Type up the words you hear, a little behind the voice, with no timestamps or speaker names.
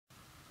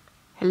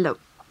Hello.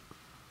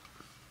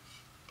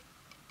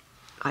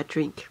 I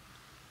drink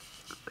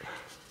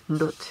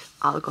not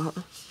alcohol.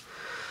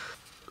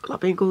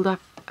 Lapinkulta.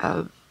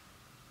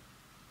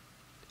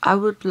 I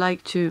would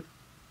like to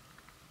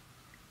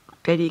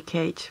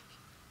dedicate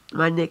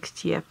my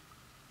next year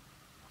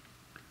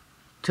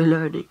to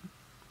learning.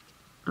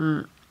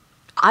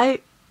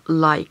 I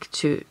like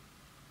to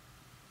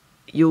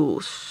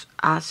use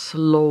as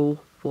low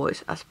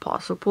voice as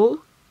possible,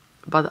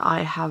 but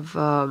I have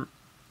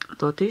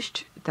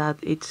noticed that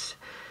it's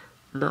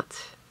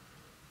not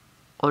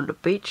on the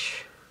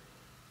pitch.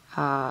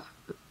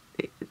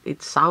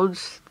 It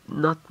sounds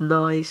not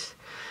nice,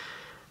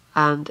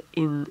 and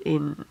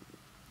in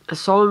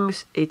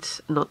songs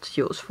it's not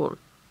useful.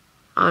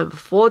 I'm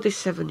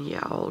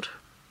 47-year-old.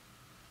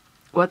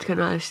 What can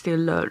I still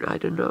learn? I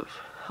don't know.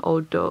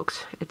 Old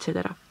dogs,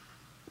 etc.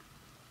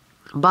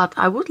 But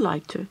I would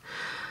like to.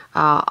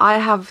 I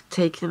have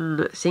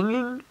taken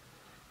singing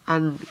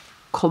and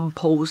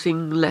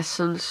composing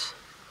lessons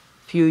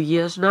few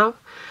years now.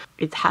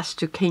 It has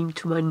to came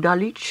to my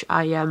knowledge.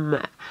 I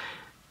am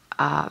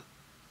a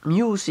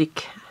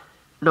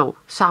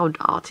sound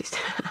artist.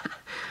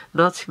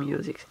 Not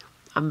music.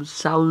 I'm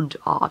sound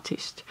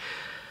artist.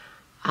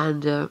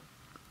 And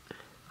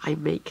I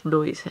make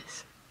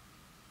noises.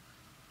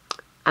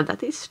 And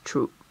that is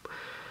true.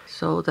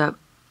 So the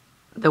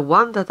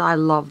one that I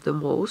love the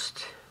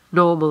most,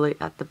 normally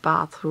at the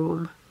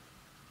bathroom,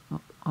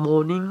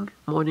 morning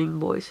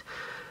voice.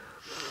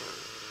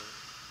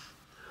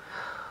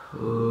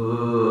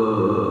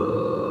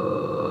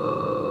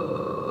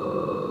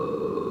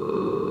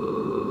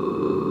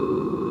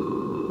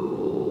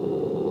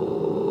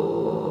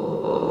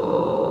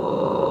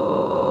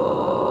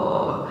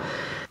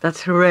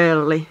 That's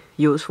rarely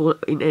useful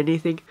in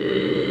anything.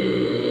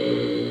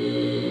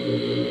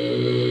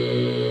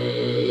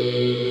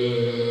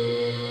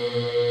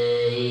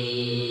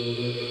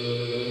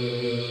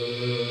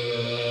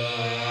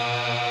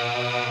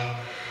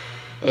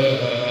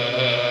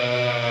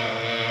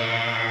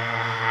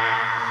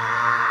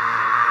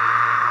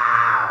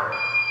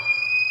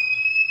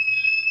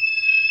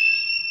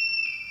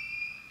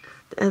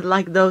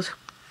 Like those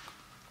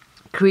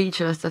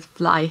creatures that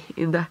fly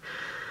in the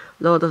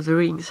Lord of the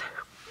Rings.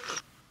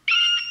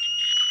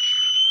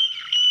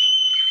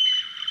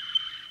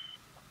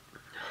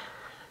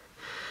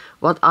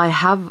 What I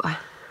have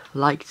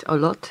liked a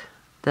lot,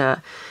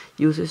 the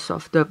uses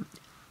of the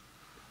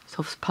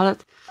soft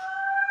palette.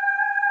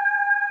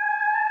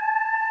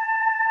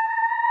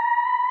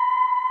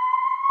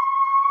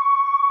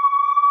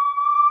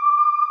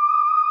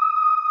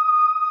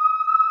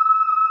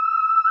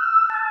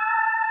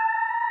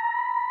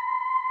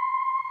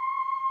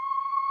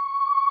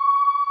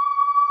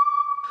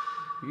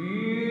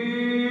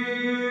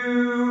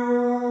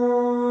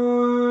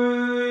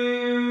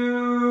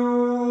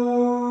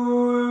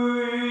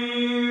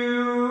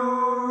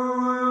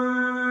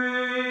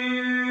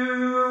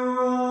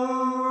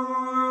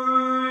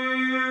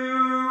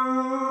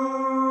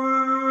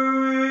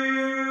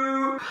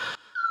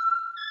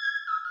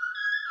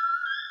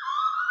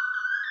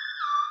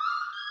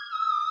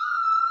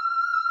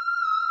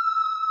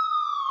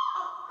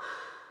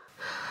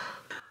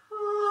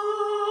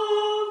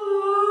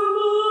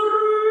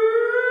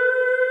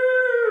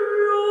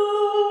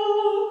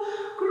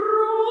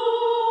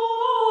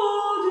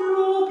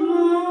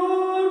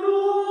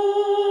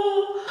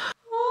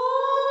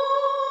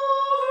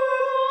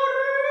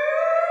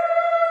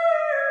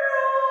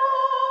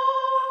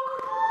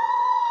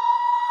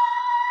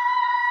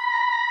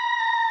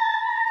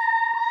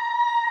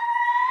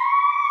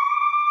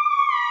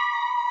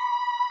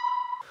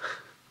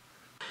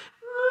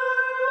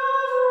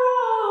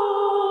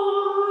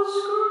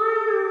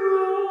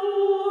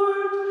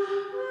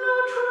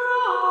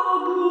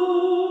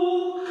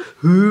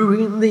 We're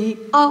in the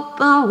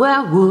open,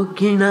 we're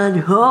walking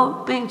and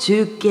hoping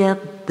together.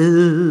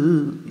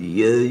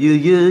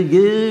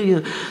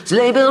 Yeah.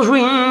 Sleigh bells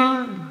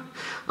ring,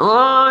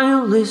 are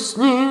you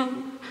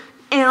listening?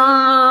 In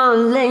the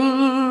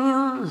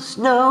lane,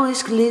 snow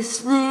is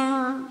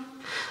glistening.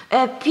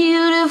 A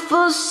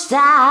beautiful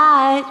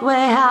sight, we're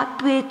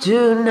happy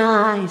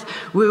tonight.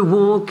 We're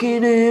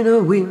walking in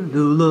a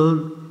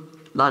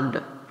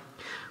wonderland.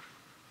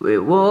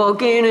 We're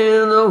walking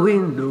in a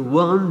winter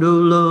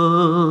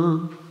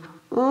wonderland.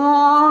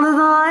 All that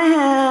I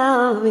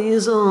have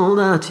is all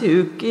that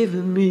you've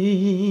given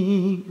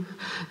me.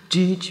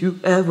 Did you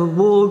ever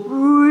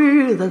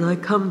worry that I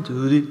come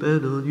to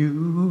depend on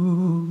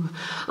you?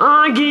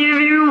 I give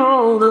you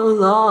all the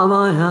love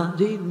I had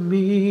in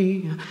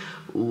me.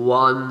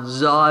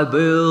 Once I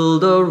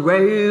built a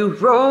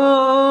railroad,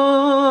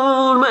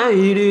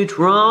 made it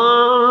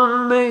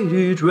run, made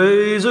it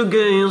race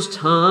against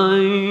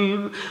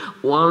time.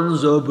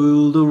 Once I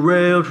built a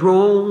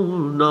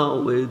railroad,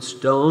 now it's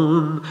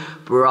done.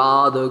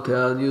 Brother,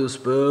 can you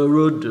spare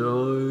a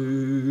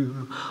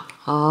dime?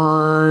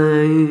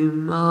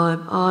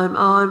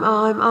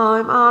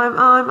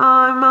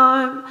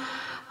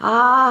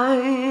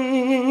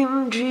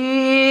 I'm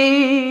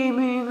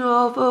dreaming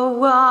of a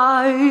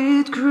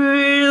white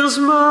Christmas.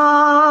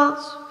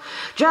 Christmas,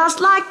 just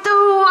like the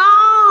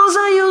ones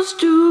I used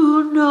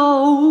to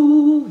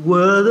know,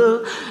 where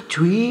the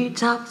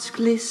treetops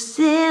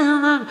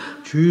glisten and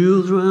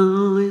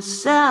children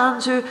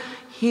listen to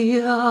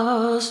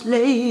hear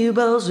sleigh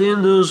bells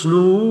in the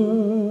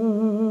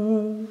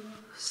snow.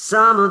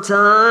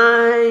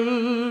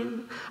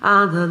 Summertime,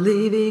 and the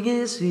living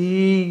is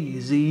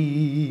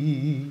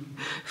easy.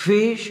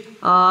 Fish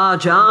are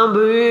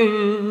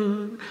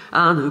jumping,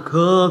 and the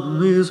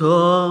cotton is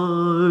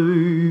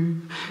high.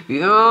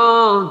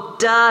 Your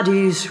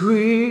daddy's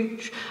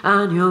rich,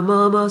 and your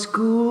mama's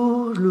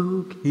good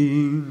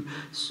looking.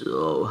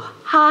 So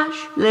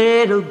hush,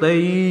 little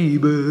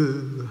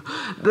baby,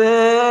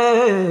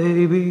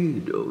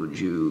 baby, don't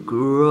you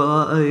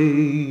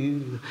cry.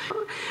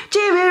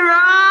 Jimmy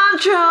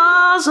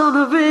Rogers on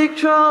a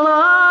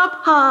Victrola up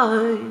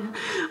high.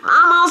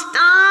 Mama's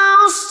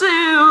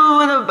dancing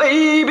with a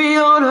baby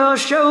on her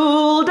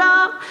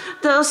shoulder.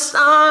 The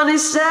sun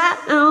is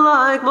setting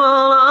like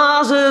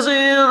molasses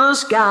in the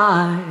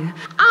sky.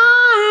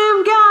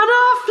 I'm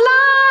gonna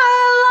fly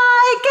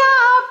like a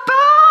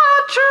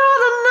bird through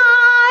the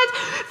night.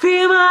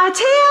 Feel my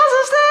tears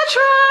as they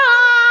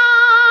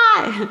try.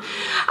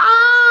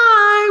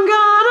 I'm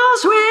gonna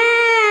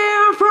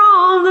swim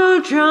from the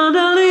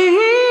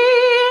chandelier,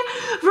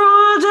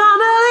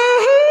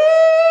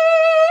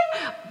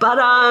 but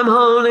I'm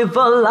only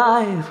for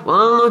life.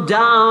 One look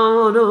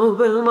down,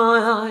 open my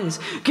eyes,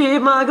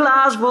 keep my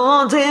glass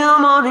full until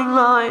morning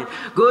light.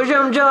 'Cause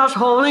I'm just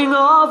holding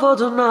on for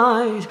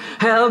tonight.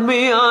 Help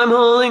me, I'm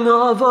holding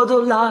on for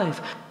the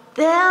life.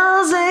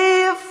 There's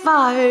a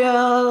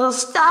fire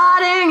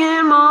starting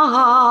in my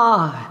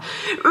heart,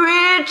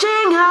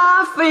 reaching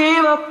a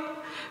fever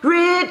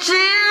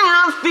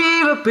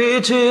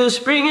pitch, is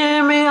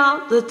bringing me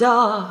out the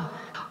dark.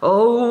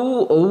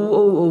 Oh, oh,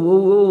 oh, oh,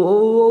 oh,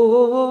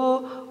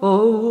 oh,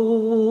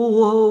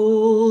 oh,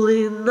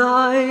 holy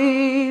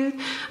night,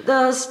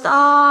 the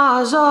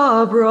stars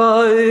are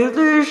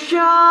brightly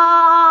shining.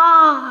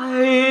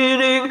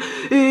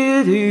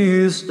 It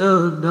is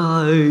the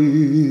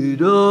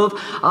night of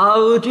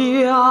our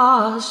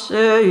dear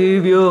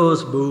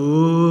Savior's birth.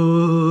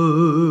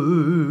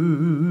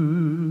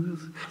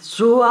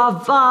 Så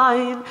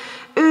vain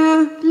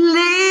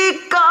yli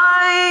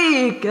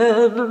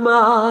kaiken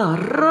mä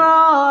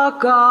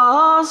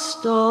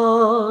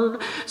rakastan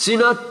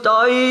sinä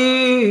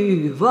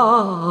taivaani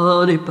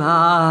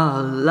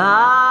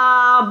päällä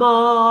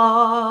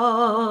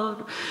maan.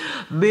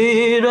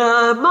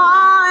 Minä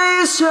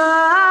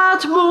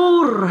maiset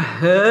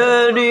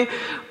murheeni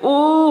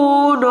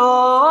unohdan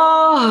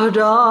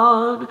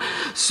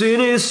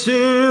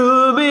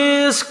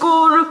sinisilmis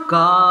kun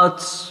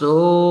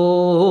katsoo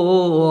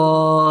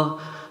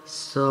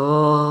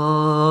saa.